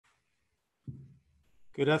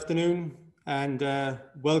Good afternoon and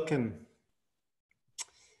welcome.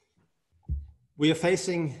 We are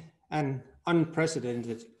facing an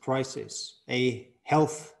unprecedented crisis, a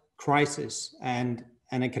health crisis and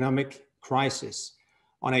an economic crisis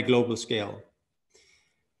on a global scale.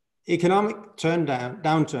 Economic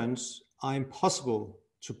downturns are impossible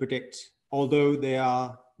to predict, although they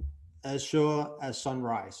are as sure as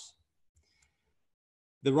sunrise.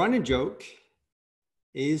 The running joke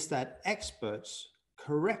is that experts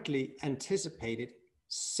correctly anticipated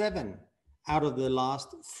 7 out of the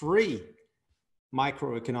last 3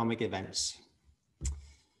 microeconomic events.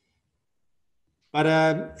 But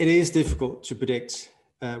it is difficult to predict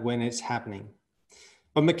when it's happening.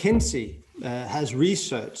 But McKinsey has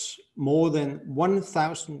researched more than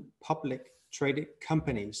 1,000 public traded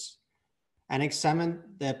companies and examined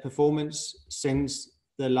their performance since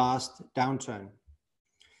the last downturn.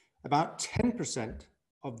 About 10%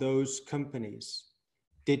 of those companies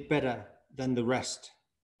did better than the rest.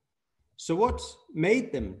 So what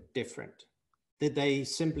made them different? Did they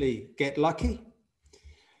simply get lucky?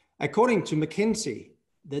 According to McKinsey,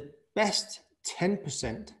 the best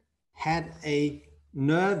 10% had a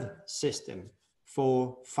nerve system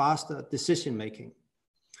for faster decision making.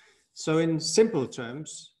 So in simple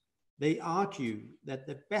terms, they argue that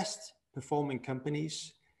the best performing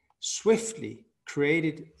companies swiftly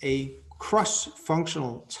created a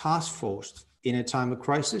cross-functional task force in a time of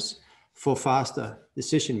crisis for faster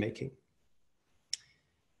decision making.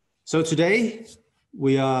 So today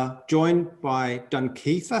we are joined by Don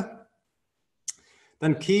Kieffer.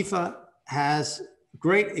 Don Kieffer has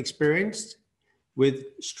great experience with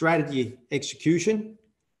strategy execution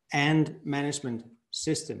and management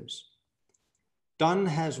systems. Don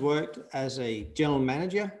has worked as a general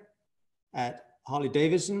manager at Harley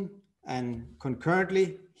Davidson, and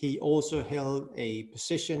concurrently he also held a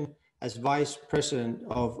position as Vice President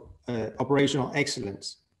of Operational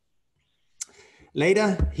Excellence.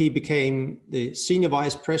 Later, he became the Senior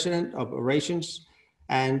Vice President of Operations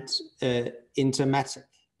and Intermatic.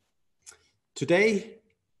 Today,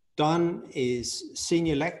 Don is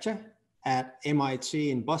Senior Lecturer at MIT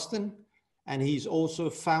in Boston, and he's also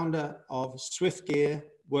founder of SwiftGear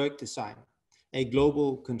Work Design, a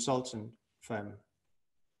global consultant firm.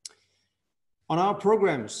 On our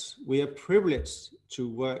programs, we are privileged to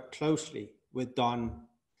work closely with Don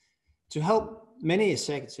to help many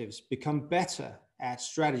executives become better at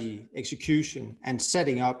strategy, execution, and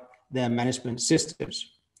setting up their management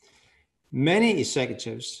systems. Many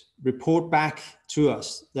executives report back to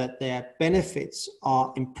us that their benefits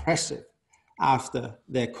are impressive after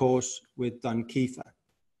their course with Don Kieffer.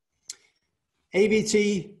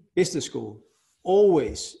 AVT Business School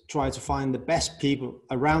always try to find the best people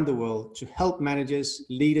around the world to help managers,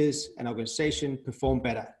 leaders, and organizations perform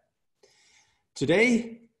better.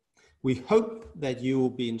 Today, we hope that you will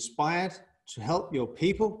be inspired to help your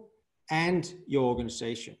people and your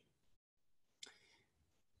organization.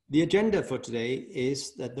 The agenda for today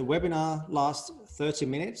is that the webinar lasts 30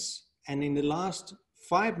 minutes, and in the last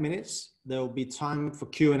 5 minutes, there will be time for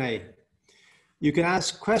Q&A. You can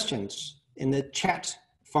ask questions in the chat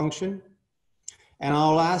function, and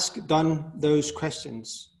I'll ask Don those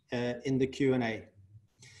questions in the Q&A.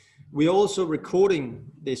 We're also recording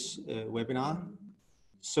this webinar,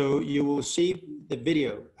 so you will see the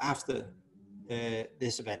video after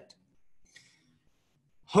this event.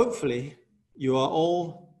 Hopefully, you are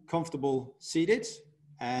all comfortable seated,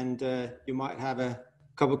 and you might have a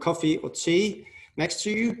cup of coffee or tea next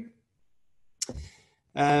to you.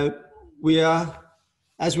 As we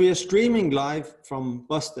are streaming live from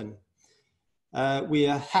Boston, we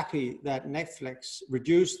are happy that Netflix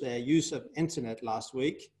reduced their use of internet last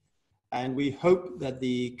week, and we hope that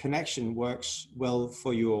the connection works well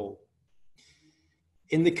for you all.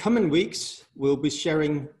 In the coming weeks, we'll be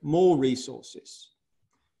sharing more resources.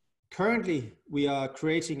 Currently, we are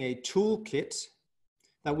creating a toolkit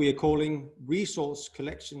that we are calling Resource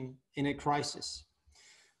Collection in a Crisis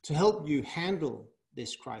to help you handle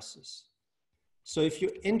this crisis. So if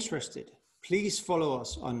you're interested, please follow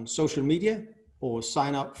us on social media or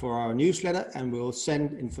sign up for our newsletter, and we'll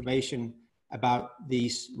send information about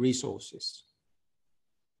these resources.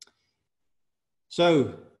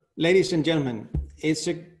 So, ladies and gentlemen, it's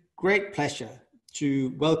a great pleasure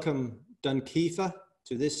to welcome Don Kieffer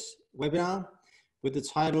to this webinar with the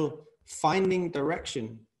title, Finding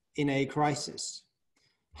Direction in a Crisis,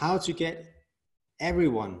 How to Get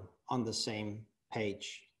Everyone on the Same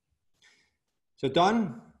Page. So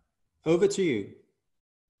Don, over to you.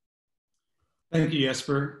 Thank you,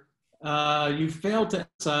 Jesper. You failed to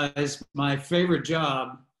emphasize my favorite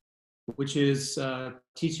job, which is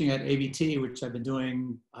teaching at AVT, which I've been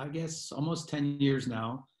doing, I guess, almost 10 years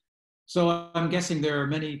now. So I'm guessing there are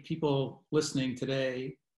many people listening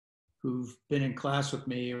today who've been in class with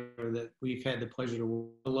me or that we've had the pleasure to work.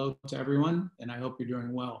 Hello to everyone, and I hope you're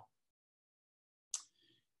doing well.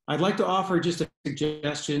 I'd like to offer just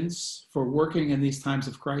suggestions for working in these times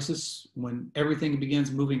of crisis when everything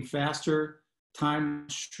begins moving faster, time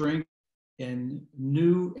shrink, and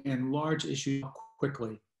new and large issues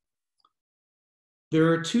quickly. There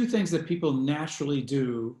are two things that people naturally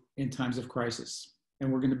do in times of crisis,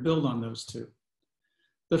 and we're going to build on those two.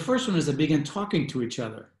 The first one is they begin talking to each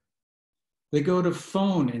other. They go to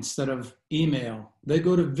phone instead of email. They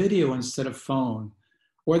go to video instead of phone.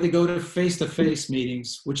 Or they go to face-to-face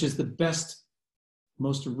meetings, which is the best,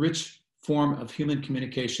 most rich form of human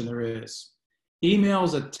communication there is. Email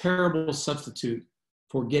is a terrible substitute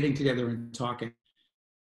for getting together and talking.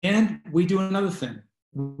 And we do another thing.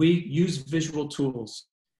 We use visual tools.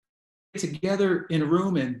 Get together in a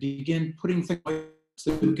room and begin putting things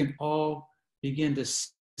so we can all begin to see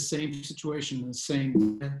the same situation, the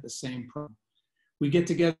same problem. We get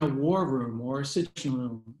together in a war room or a situation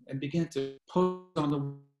room and begin to post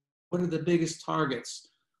on what are the biggest targets?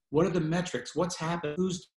 What are the metrics? What's happened?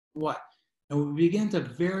 Who's what? And we begin to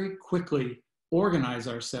very quickly organize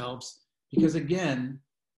ourselves because, again,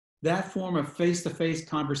 that form of face-to-face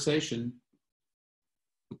conversation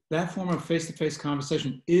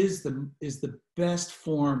is the best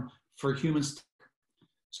form for humans.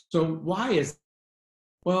 So why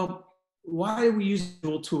do we use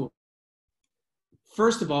visual tools?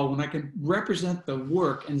 First of all, when I can represent the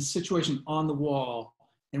work and the situation on the wall,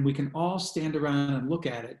 and we can all stand around and look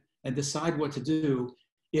at it and decide what to do,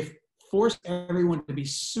 if force everyone to be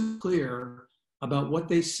super clear about what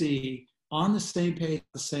they see on the same page,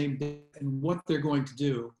 the same day, and what they're going to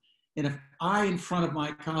do. And if I, in front of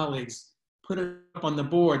my colleagues, put it up on the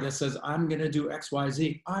board that says, I'm going to do X, Y,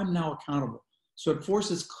 Z, I'm now accountable. So it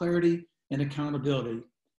forces clarity and accountability.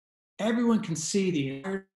 Everyone can see the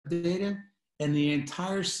entire data and the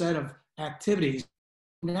entire set of activities.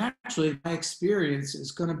 Naturally, my experience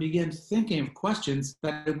is going to begin thinking of questions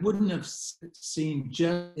that I wouldn't have seen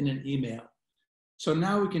just in an email. So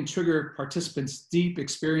now we can trigger participants' deep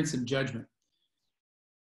experience and judgment.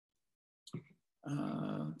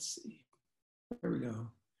 Let's see. There we go.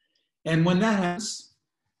 And when that happens,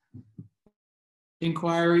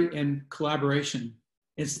 inquiry and collaboration.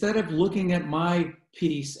 Instead of looking at my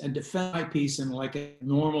piece and defend my piece in like a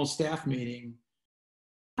normal staff meeting,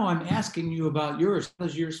 now I'm asking you about yours. How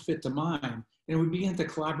does yours fit to mine? And we begin to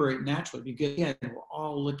collaborate naturally because, again, we're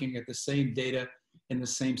all looking at the same data in the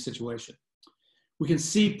same situation. We can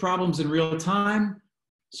see problems in real time,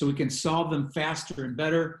 so we can solve them faster and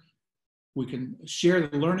better. We can share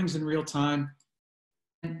the learnings in real time.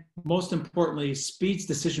 And most importantly, speeds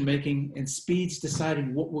decision-making and speeds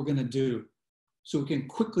deciding what we're going to do. So we can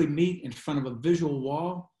quickly meet in front of a visual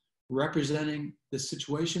wall representing the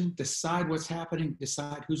situation, decide what's happening,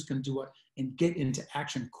 decide who's going to do what, and get into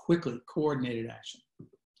action quickly, coordinated action.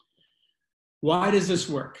 Why does this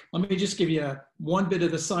work? Let me just give you one bit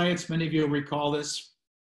of the science. Many of you will recall this,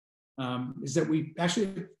 is that we actually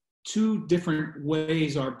have two different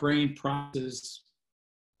ways our brain processes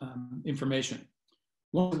information.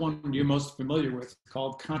 One you're most familiar with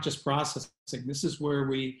called conscious processing. This is where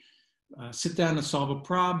we sit down and solve a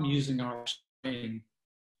problem using our brain.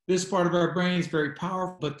 This part of our brain is very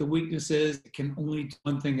powerful, but the weakness is it can only do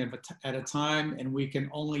one thing at a time, and we can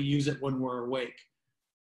only use it when we're awake.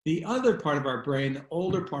 The other part of our brain, the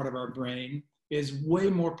older part of our brain, is way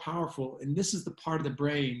more powerful, and this is the part of the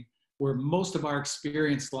brain where most of our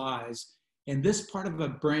experience lies. And this part of the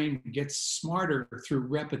brain gets smarter through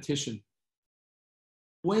repetition.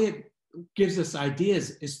 The way it gives us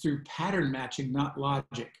ideas is through pattern matching, not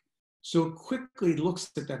logic. So it quickly looks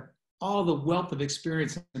at all the wealth of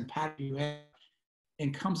experience and pattern you have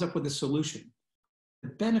and comes up with a solution. The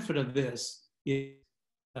benefit of this is,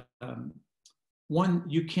 one,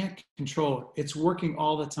 you can't control it. It's working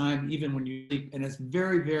all the time, even when you sleep, and it's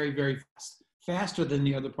very, very, very fast, faster than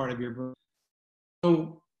the other part of your brain.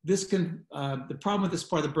 So this can, the problem with this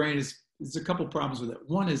part of the brain is, there's a couple problems with it.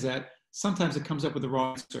 One is that sometimes it comes up with the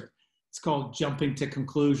wrong answer. It's called jumping to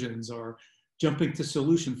conclusions or jumping to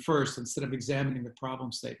solution first instead of examining the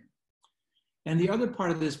problem statement. And the other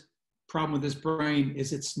part of this problem with this brain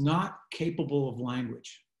is it's not capable of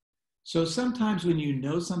language. So sometimes when you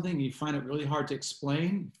know something, you find it really hard to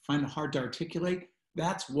explain, find it hard to articulate.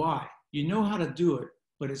 That's why. You know how to do it,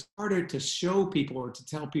 but it's harder to show people or to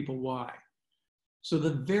tell people why. So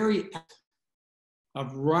the very act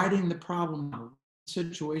of writing the problem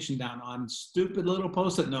situation down on stupid little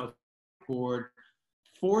Post-it note board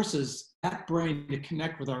forces that brain to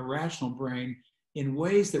connect with our rational brain in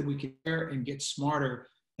ways that we can share and get smarter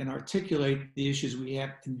and articulate the issues we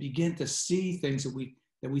have and begin to see things that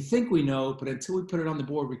we think we know, but until we put it on the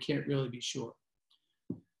board, we can't really be sure.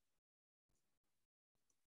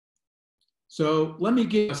 So let me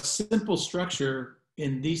give a simple structure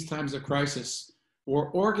in these times of crisis, or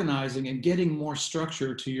organizing and getting more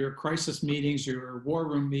structure to your crisis meetings, your war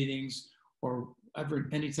room meetings, or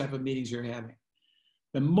any type of meetings you're having.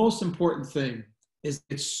 The most important thing is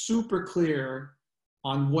it's super clear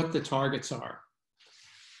on what the targets are.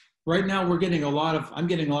 Right now, I'm getting a lot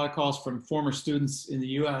of calls from former students in the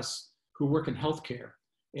US who work in healthcare.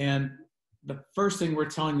 And the first thing we're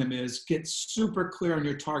telling them is get super clear on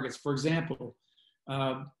your targets. For example,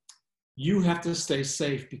 you have to stay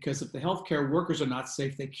safe, because if the healthcare workers are not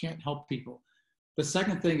safe, they can't help people. The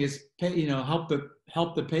second thing is help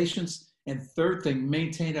the patients. And third thing,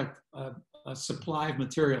 maintain a supply of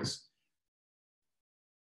materials.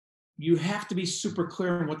 You have to be super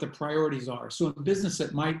clear on what the priorities are. So in business,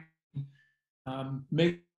 it might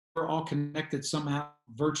make we're all connected somehow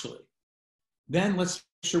virtually. Then let's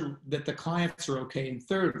make sure that the clients are okay. And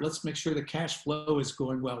third, let's make sure the cash flow is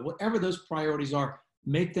going well. Whatever those priorities are,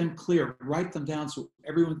 make them clear, write them down so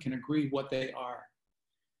everyone can agree what they are.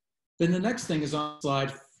 Then the next thing is on the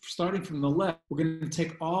slide, starting from the left, we're going to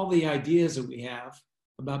take all the ideas that we have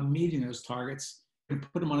about meeting those targets and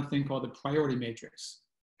put them on a thing called the priority matrix.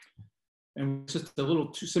 And it's just a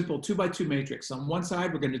little simple 2x2 matrix. On one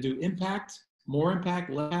side, we're going to do impact, more impact,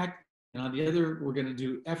 less impact. And on the other, we're going to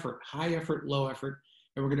do effort, high effort, low effort.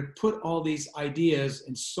 And we're going to put all these ideas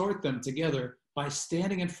and sort them together by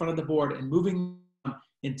standing in front of the board and moving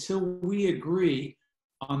until we agree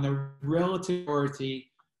on the relative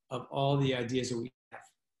priority of all the ideas that we have.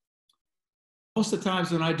 Most of the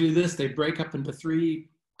times when I do this, they break up into three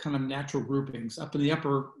kind of natural groupings. Up in the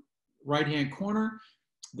upper right-hand corner,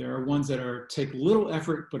 there are ones that take little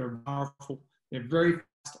effort but are powerful. They're very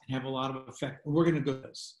fast and have a lot of effect. And we're going to go to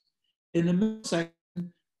those. In the middle section,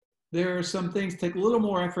 there are some things take a little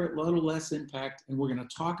more effort, a little less impact, and we're going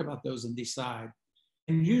to talk about those and decide.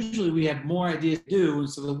 And usually we have more ideas to do, and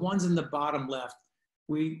so the ones in the bottom left,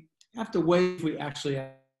 we have to wait if we actually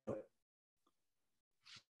have to do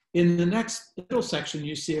it. In the next middle section,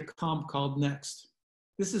 you see a column called Next.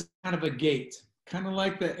 This is kind of a gate, kind of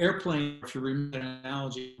like the airplane, if you remember an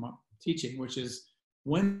analogy I'm teaching, which is,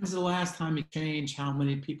 when's the last time you change how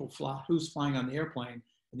many people fly, who's flying on the airplane?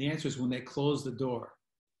 And the answer is when they close the door.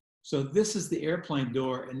 So this is the airplane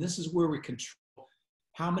door, and this is where we control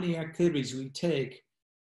how many activities we take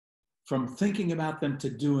from thinking about them to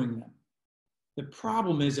doing them. The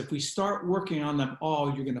problem is if we start working on them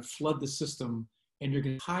all, you're going to flood the system and you're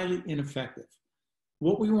going to be highly ineffective.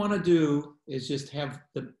 What we want to do is just have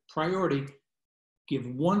the priority, give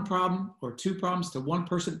one problem or two problems to one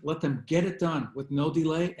person, let them get it done with no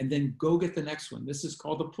delay, and then go get the next one. This is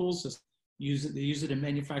called the pull system. They use it in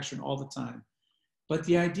manufacturing all the time. But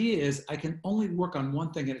the idea is I can only work on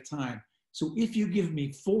one thing at a time. So if you give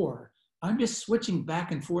me 4, I'm just switching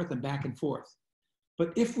back and forth and back and forth.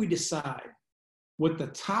 But if we decide what the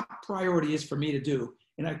top priority is for me to do,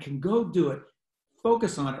 and I can go do it,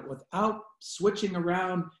 focus on it without switching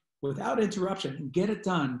around, without interruption, and get it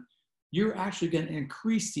done, you're actually going to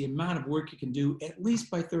increase the amount of work you can do at least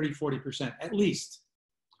by 30, 40%, at least.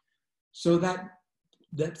 So that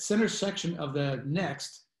center section of the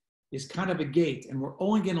next is kind of a gate, and we're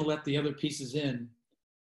only going to let the other pieces in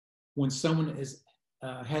when someone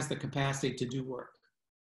has the capacity to do work.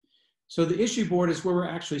 So the issue board is where we're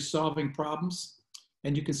actually solving problems.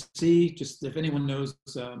 And you can see, just if anyone knows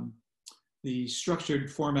the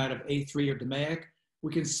structured format of A3 or DMAIC,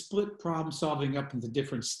 we can split problem solving up into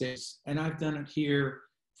different stages. And I've done it here,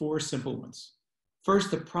 4 simple ones. First,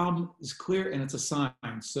 the problem is clear and it's assigned.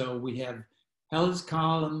 So we have Helen's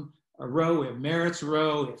column, a row, we have Merritt's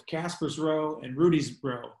row, we have Casper's row, and Rudy's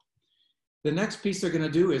row. The next piece they're going to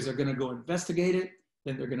do is they're going to go investigate it,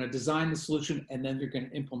 then they're going to design the solution, and then they're going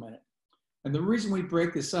to implement it. And the reason we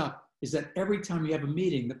break this up is that every time you have a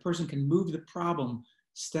meeting, the person can move the problem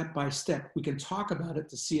step by step. We can talk about it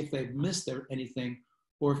to see if they've missed anything,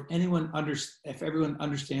 or if everyone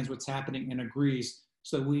understands what's happening and agrees,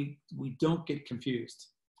 so we don't get confused.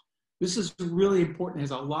 This is really important. It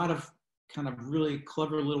has a lot of kind of really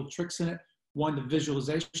clever little tricks in it. 1, the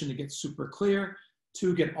visualization to get super clear.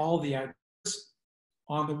 2, get all the ideas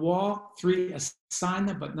on the wall. 3, assign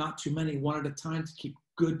them, but not too many, 1 at a time to keep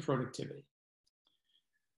good productivity.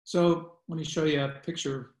 So let me show you a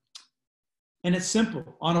picture. And it's simple,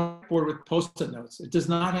 on a board with Post-it notes. It does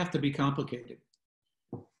not have to be complicated.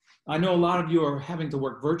 I know a lot of you are having to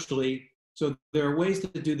work virtually, So there are ways to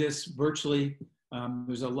do this virtually.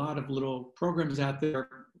 There's a lot of little programs out there.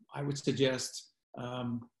 I would suggest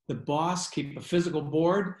the boss keep a physical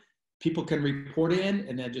board. People can report in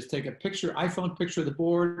and then just take a picture, iPhone picture of the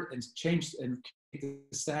board and change and keep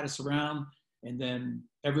the status around. And then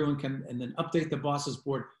everyone can, and then update the boss's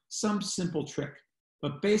board. Some simple trick.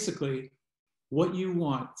 But basically, what you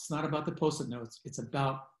want, it's not about the Post-it notes. It's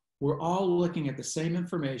about, we're all looking at the same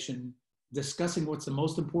information, discussing what's the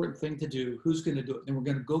most important thing to do, who's going to do it, and we're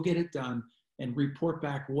going to go get it done and report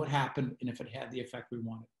back what happened and if it had the effect we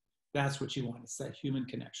wanted. That's what you want. It's that human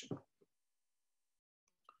connection.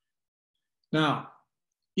 Now,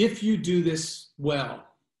 if you do this well,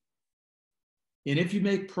 and if you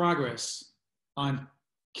make progress on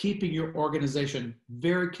keeping your organization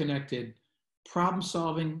very connected, problem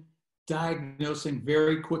solving, diagnosing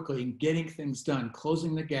very quickly, and getting things done,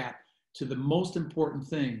 closing the gap to the most important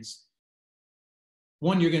things,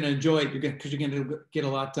 one, you're going to enjoy it because you're going to get a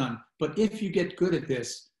lot done. But if you get good at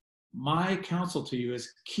this, my counsel to you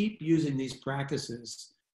is keep using these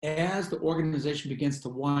practices as the organization begins to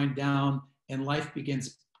wind down and life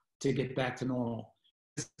begins to get back to normal.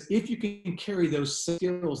 If you can carry those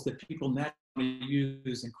skills that people naturally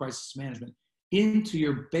use in crisis management into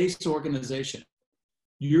your base organization,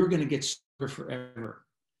 you're going to get stronger forever.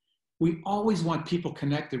 We always want people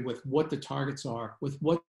connected with what the targets are, with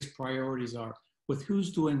what the priorities are, with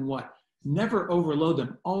who's doing what. Never overload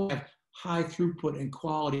them. Always have high throughput and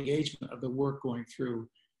quality engagement of the work going through.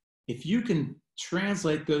 If you can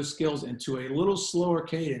translate those skills into a little slower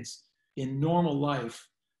cadence in normal life,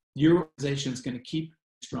 your organization is going to keep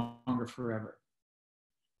stronger forever.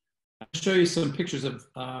 I'll show you some pictures of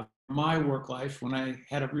my work life when I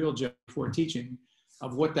had a real job before teaching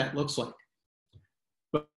of what that looks like.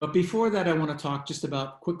 But before that, I want to talk just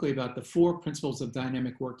quickly about the 4 principles of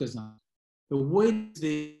dynamic work design. The way to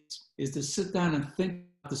do this is to sit down and think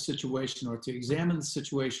about the situation, or to examine the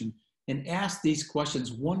situation and ask these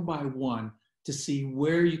questions one by one to see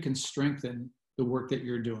where you can strengthen the work that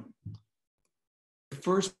you're doing. The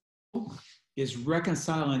first is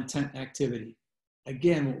reconcile intent activity.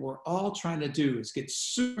 Again, what we're all trying to do is get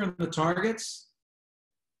super on the targets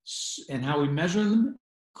and how we measure them,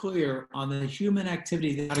 clear on the human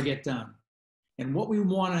activity that got to get done. And what we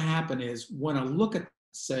want to happen is want to look at,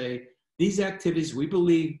 say, these activities, we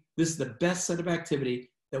believe this is the best set of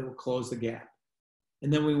activity that will close the gap.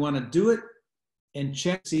 And then we want to do it and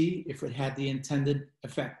check, see if it had the intended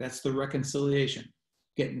effect. That's the reconciliation.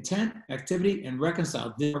 Get intent, activity, and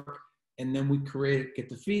reconcile. And then we create it, get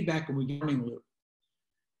the feedback, and we get a learning loop.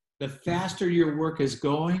 The faster your work is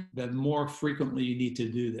going, the more frequently you need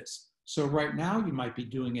to do this. So right now, you might be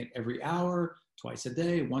doing it every hour, twice a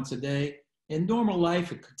day, once a day. In normal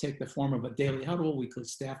life, it could take the form of a daily huddle, weekly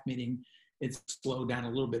staff meeting. It's slowed down a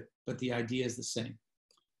little bit, but the idea is the same.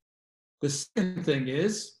 The second thing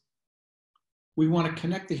is we want to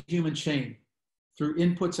connect the human chain through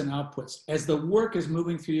inputs and outputs. As the work is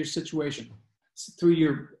moving through your situation, through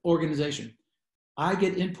your organization, I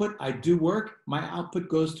get input, I do work, my output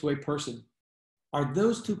goes to a person. Are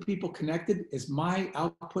those two people connected? Is my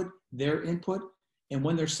output their input? And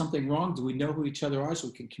when there's something wrong, do we know who each other are so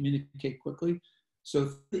we can communicate quickly?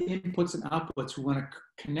 So the inputs and outputs, we want to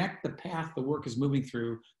connect the path the work is moving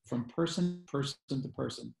through from person to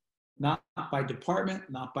person. Not by department,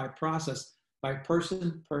 not by process, by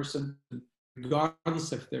person,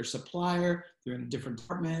 regardless if they're a supplier, they're in a different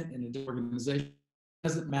department, in a different organization, it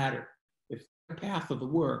doesn't matter. If the path of the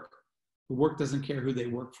work doesn't care who they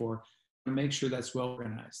work for, and make sure that's well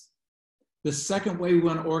organized. The second way we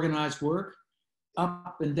want to organize work,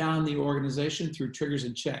 up and down the organization through triggers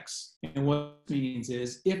and checks. And what it means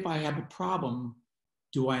is, if I have a problem,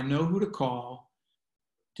 do I know who to call?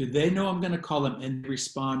 Do they know I'm going to call them and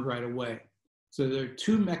respond right away? So there are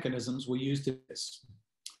 2 mechanisms we use to do this.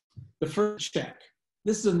 The first, check.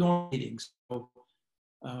 This is a normal meeting. So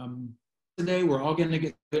today we're all going to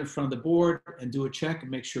get in front of the board and do a check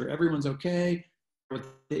and make sure everyone's okay. What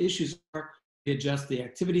the issues are, we adjust the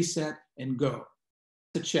activity set and go.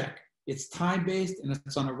 It's a check. It's time-based and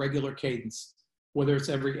it's on a regular cadence. Whether it's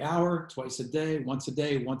every hour, twice a day, once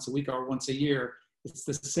a week, or once a year, it's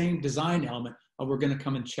the same design element of we're going to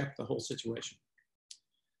come and check the whole situation.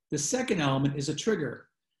 The second element is a trigger.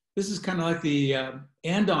 This is kind of like the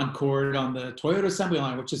andon cord on the Toyota assembly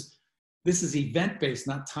line, which is, this is event-based,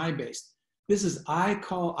 not time-based. This is, I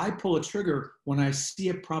pull a trigger when I see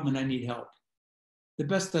a problem and I need help. The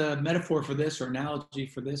best metaphor for this or analogy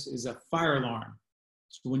for this is a fire alarm.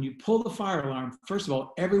 So when you pull the fire alarm, first of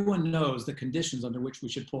all, everyone knows the conditions under which we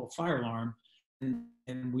should pull a fire alarm.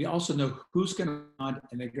 And we also know who's going to respond,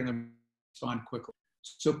 and they're going to respond quickly.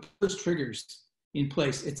 So put those triggers in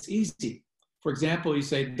place. It's easy. For example, you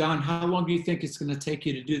say, Don, how long do you think it's going to take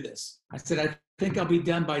you to do this? I said, I think I'll be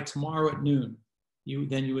done by tomorrow at noon.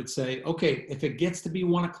 Then you would say, okay, if it gets to be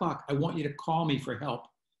 1 o'clock, I want you to call me for help.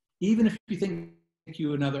 Even if you think it'll take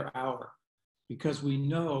you another hour, because we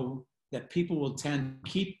know that people will tend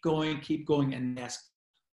to keep going and ask.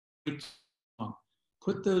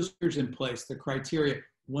 Put those triggers in place, the criteria,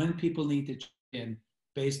 when people need to check in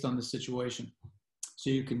based on the situation. So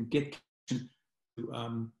you can get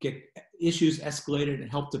issues escalated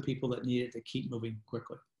and help the people that need it to keep moving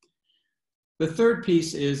quickly. The third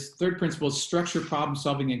principle is structure, problem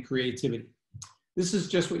solving, and creativity. This is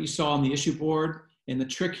just what you saw on the issue board. And the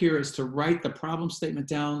trick here is to write the problem statement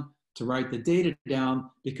down, to write the data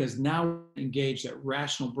down, because now we engage that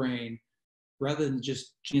rational brain rather than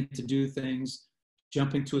just to do things,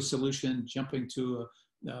 jumping to a solution, jumping to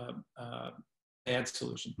a bad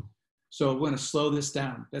solution. So we're going to slow this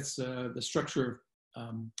down. That's the structure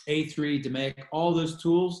of A3, DMAIC, all those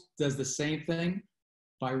tools does the same thing.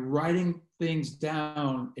 By writing things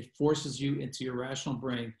down, it forces you into your rational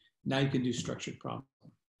brain. Now you can do structured problem.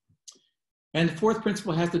 And the fourth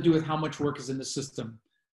principle has to do with how much work is in the system.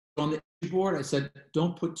 On the issue board, I said,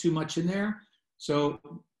 don't put too much in there. So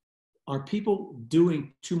are people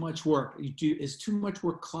doing too much work? Is too much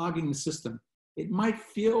work clogging the system? It might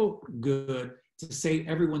feel good to say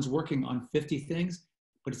everyone's working on 50 things,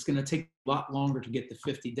 but it's going to take a lot longer to get the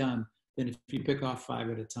 50 done than if you pick off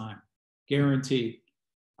 5 at a time. Guaranteed.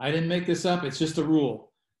 I didn't make this up. It's just a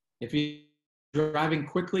rule. If you're driving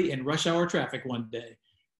quickly in rush hour traffic one day,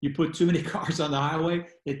 you put too many cars on the highway,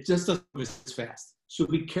 it just doesn't move as fast. So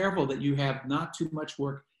be careful that you have not too much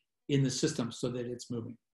work in the system so that it's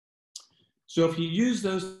moving. So if you use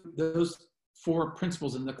those 4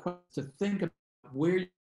 principles in the question to think about where you're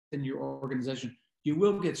in your organization, you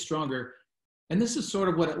will get stronger. And this is sort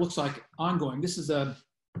of what it looks like ongoing. This is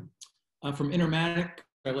from Intermatic.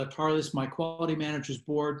 I left Harley, my quality managers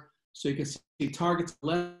board. So you can see targets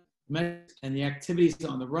left and the activities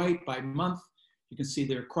on the right by month. You can see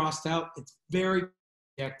they're crossed out. It's very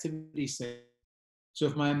activity set. So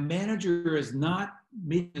if my manager is not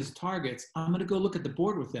meeting his targets, I'm going to go look at the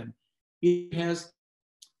board with him. He has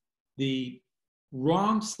the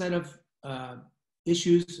wrong set of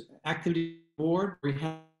issues, activity board, or he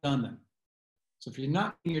hasn't done them. So if you're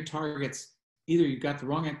not meeting your targets, either you've got the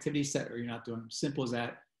wrong activity set or you're not doing them. Simple as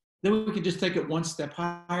that. Then we can just take it one step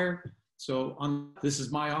higher. So this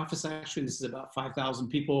is my office, actually. This is about 5,000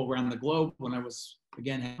 people around the globe when I was,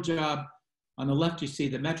 again, had a job. On the left, you see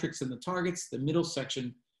the metrics and the targets. The middle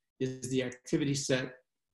section is the activity set.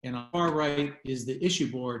 And on the far right is the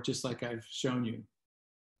issue board, just like I've shown you.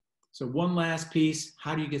 So one last piece,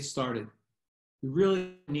 how do you get started? You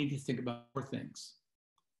really need to think about 4 things.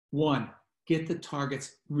 1, get the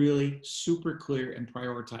targets really super clear and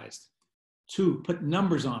prioritized. 2, put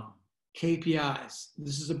numbers on them, KPIs.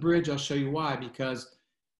 This is a bridge, I'll show you why, because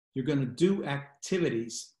you're gonna do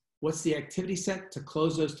activities. What's the activity set to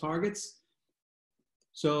close those targets?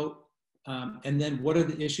 So, and then what are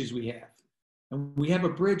the issues we have? And we have a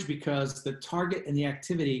bridge because the target and the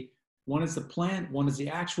activity, one is the plan, one is the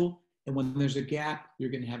actual, and when there's a gap, you're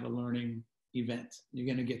gonna have a learning event. You're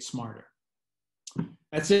gonna get smarter.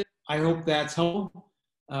 That's it. I hope that's helpful.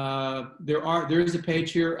 There is a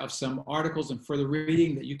page here of some articles and further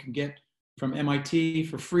reading that you can get from MIT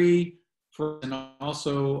for free. And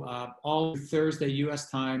also all Thursday US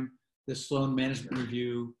time, the Sloan Management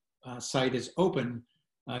Review site is open.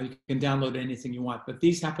 You can download anything you want, but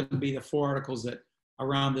these happen to be the 4 articles that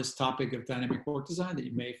around this topic of dynamic work design that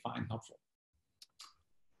you may find helpful.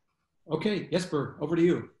 Okay, Jesper, over to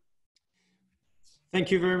you.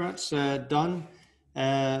 Thank you very much, Don.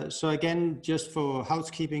 So again, just for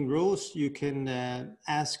housekeeping rules, you can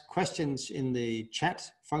ask questions in the chat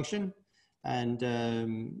function, and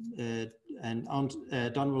Don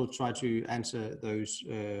will try to answer those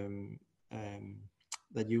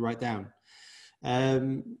that you write down.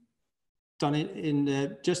 Don,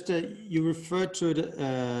 you referred to it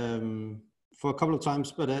for a couple of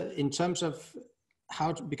times, but in terms of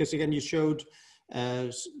how to, because again, you showed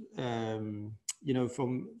you know,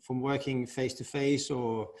 from working face to face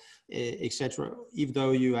or etc. Even though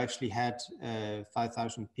you actually had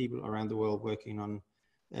 5,000 people around the world working on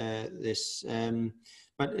this,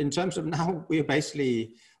 but in terms of now, we are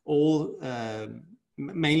basically all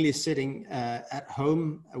mainly sitting at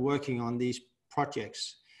home working on these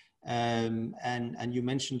projects, and you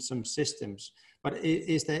mentioned some systems. But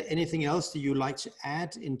is there anything else that you like to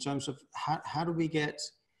add in terms of how do we get,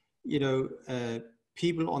 you know,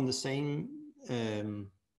 people on the same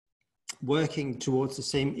working towards the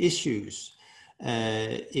same issues,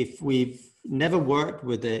 if we've never worked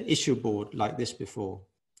with an issue board like this before?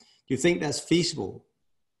 Do you think that's feasible?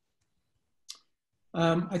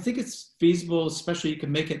 I think it's feasible, especially you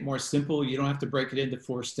can make it more simple. You don't have to break it into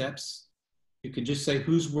 4 steps. You can just say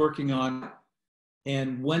who's working on it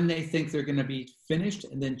and when they think they're going to be finished,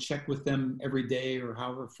 and then check with them every day or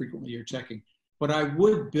however frequently you're checking. But I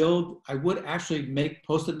would actually make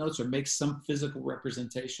Post-it notes or make some physical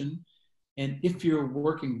representation. And if you're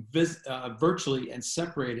working virtually and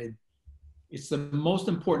separated, it's the most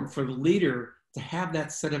important for the leader to have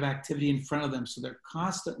that set of activity in front of them, so they're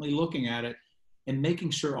constantly looking at it and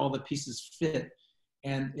making sure all the pieces fit.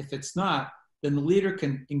 And if it's not, then the leader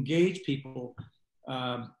can engage people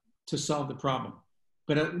to solve the problem.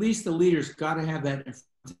 But at least the leader's got to have that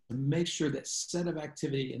to make sure that set of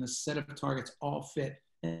activity and a set of targets all fit.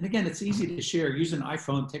 And again, it's easy to share. Use an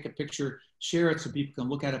iPhone, take a picture, share it so people can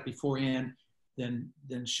look at it beforehand, then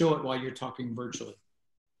show it while you're talking virtually.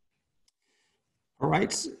 All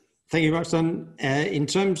right. Thank you, Don. In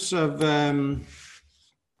terms of,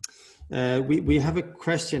 we have a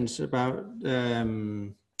questions about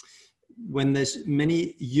when there's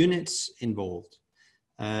many units involved.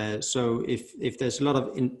 So if there's a lot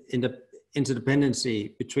of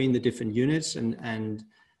interdependency between the different units, and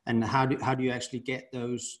how do you actually get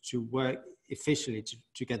those to work efficiently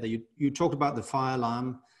together? You talked about the fire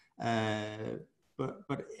alarm,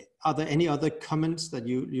 but are there any other comments that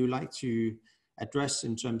you like to address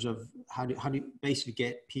in terms of how do you basically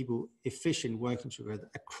get people efficient working together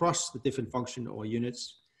across the different functions or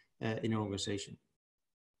units in an organization?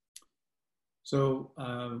 So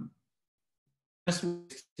best way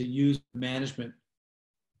to use management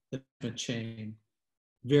chain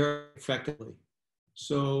very effectively.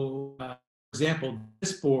 So for example,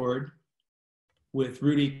 this board with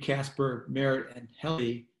Rudy, Casper, Merritt, and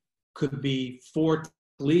Helly could be 4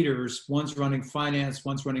 leaders. One's running finance,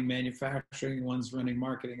 one's running manufacturing, one's running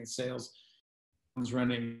marketing and sales, one's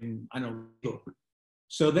running, legal.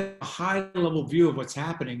 So they have a high level view of what's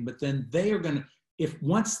happening, but then they are going to,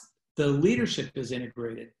 once the leadership is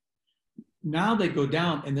integrated, now they go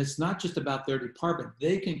down, and it's not just about their department.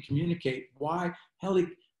 They can communicate why, Helly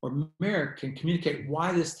or Merritt can communicate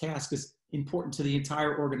why this task is important to the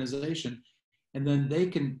entire organization. And then they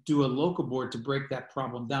can do a local board to break that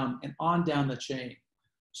problem down and on down the chain.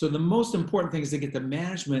 So the most important thing is to get the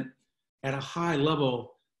management at a high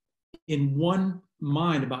level in one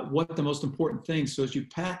mind about what the most important things. So as you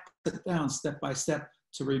pass it down step by step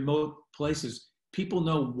to remote places, people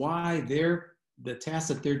know why the tasks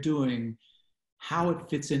that they're doing, how it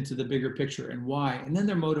fits into the bigger picture and why. And then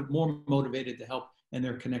they're more motivated to help, and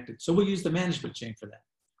they're connected. So we'll use the management chain for that,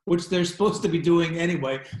 which they're supposed to be doing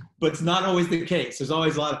anyway, but it's not always the case. There's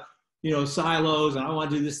always a lot of, silos, and I want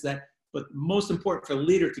to do this, that. But most important for a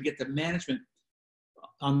leader to get the management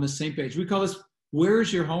on the same page. We call this,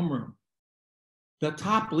 where's your homeroom? The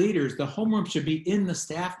top leaders, the homeroom should be in the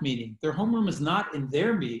staff meeting. Their homeroom is not in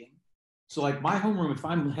their meeting. So like my homeroom, if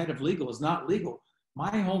I'm head of legal, is not legal.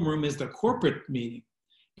 My homeroom is the corporate meeting.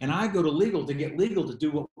 And I go to legal to get legal to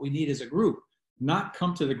do what we need as a group, not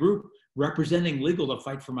come to the group representing legal to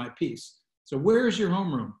fight for my piece. So where is your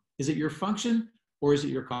homeroom? Is it your function or is it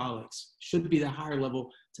your colleagues? Should be the higher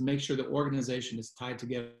level to make sure the organization is tied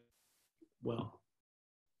together well.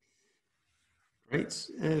 Great.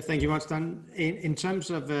 Thank you much, Don. In terms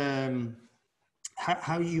of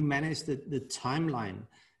how you manage the timeline,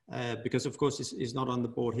 because of course it's not on the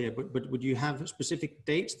board here, but would you have specific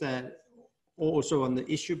dates that also on the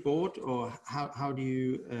issue board, or how do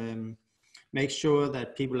you make sure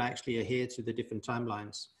that people actually adhere to the different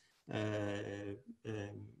timelines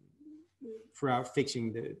throughout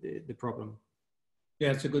fixing the problem?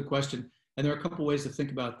 Yeah, it's a good question. And there are a couple ways to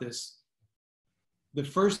think about this. The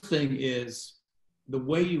first thing is the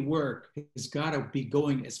way you work has got to be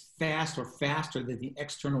going as fast or faster than the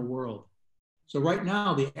external world. So right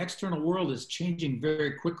now, the external world is changing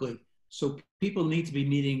very quickly. So people need to be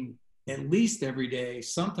meeting at least every day,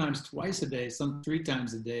 sometimes twice a day, some 3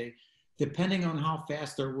 times a day, depending on how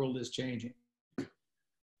fast their world is changing.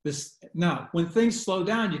 Now, when things slow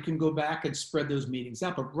down, you can go back and spread those meetings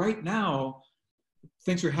out. But right now,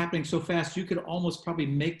 things are happening so fast, you could almost probably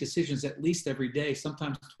make decisions at least every day,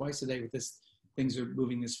 sometimes twice a day with this. Things are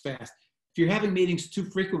moving this fast. If you're having meetings too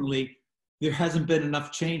frequently, there hasn't been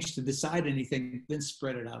enough change to decide anything, then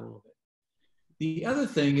spread it out a little bit. The other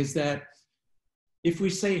thing is that if we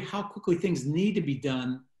say how quickly things need to be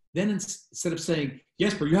done, then instead of saying,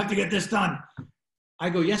 Jesper, you have to get this done, I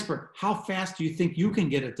go, Jesper, how fast do you think you can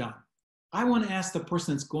get it done? I want to ask the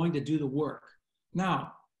person that's going to do the work.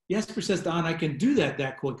 Now, Jesper says, Don, I can do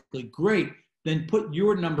that quickly. Great. Then put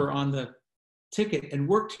your number on the ticket and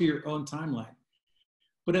work to your own timeline.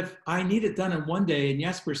 But if I need it done in 1 day and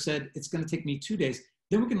Jesper said it's going to take me 2 days,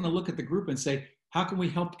 then we're going to look at the group and say, how can we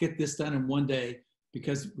help get this done in 1 day?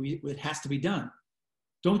 Because it has to be done.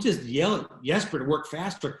 Don't just yell at Jesper to work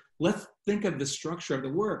faster. Let's think of the structure of the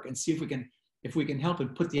work and see if we can help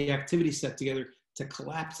and put the activity set together to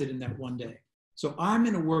collapse it in that 1 day. So I'm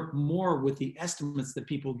going to work more with the estimates that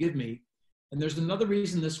people give me. And there's another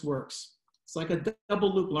reason this works. It's like a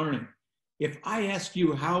double loop learning. If I ask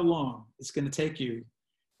you how long it's going to take you,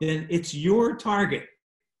 then it's your target.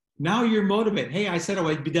 Now you're motivated. Hey, I said I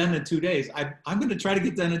would be done in 2 days. I'm going to try to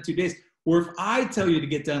get done in 2 days. Or if I tell you to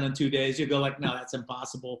get done in 2 days, you go like, no, that's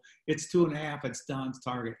impossible. It's 2.5, it's Don's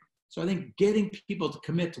target. So I think getting people to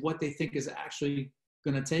commit to what they think is actually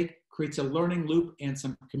going to take creates a learning loop and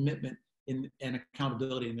some commitment and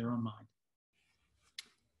accountability in their own mind.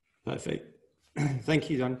 Perfect. Thank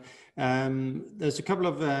you, Don. There's a couple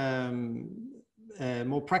of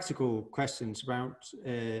more practical questions about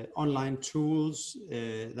online tools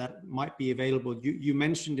that might be available. You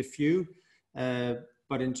mentioned a few,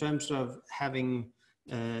 but in terms of having,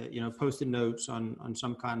 Post-it notes on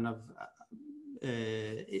some kind of,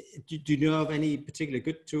 do you know of any particular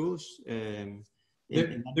good tools?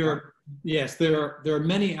 Yes, there are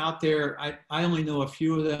many out there. I only know a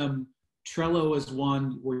few of them. Trello is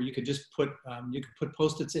one where you could just put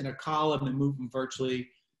Post-its in a column and move them virtually.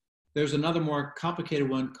 There's another more complicated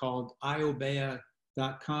one called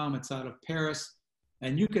iobea.com. It's out of Paris,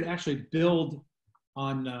 and you could actually build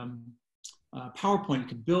on PowerPoint. You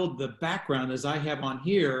could build the background as I have on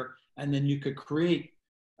here, and then you could create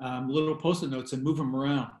little Post-it notes and move them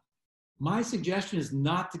around. My suggestion is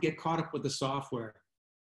not to get caught up with the software,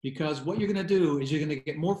 because what you're going to do is you're going to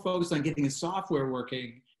get more focused on getting the software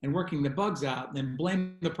working and working the bugs out, and then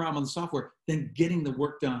blame the problem on the software than getting the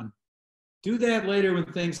work done. Do that later when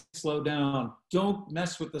things slow down. Don't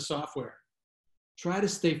mess with the software. Try to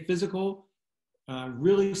stay physical,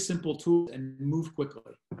 really simple tools, and move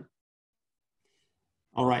quickly.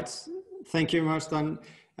 All right. Thank you very much, Don.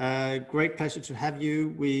 Great pleasure to have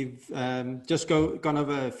you. We've just gone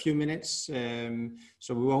over a few minutes,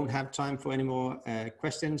 so we won't have time for any more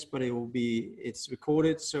questions, but it's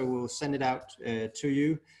recorded, so we'll send it out to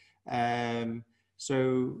you.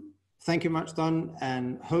 So thank you much, Don,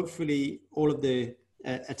 and hopefully all of the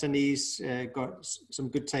attendees got some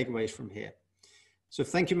good takeaways from here. So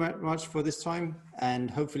thank you very much for this time, and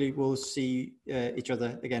hopefully we'll see each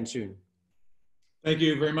other again soon. Thank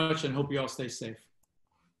you very much, and hope you all stay safe.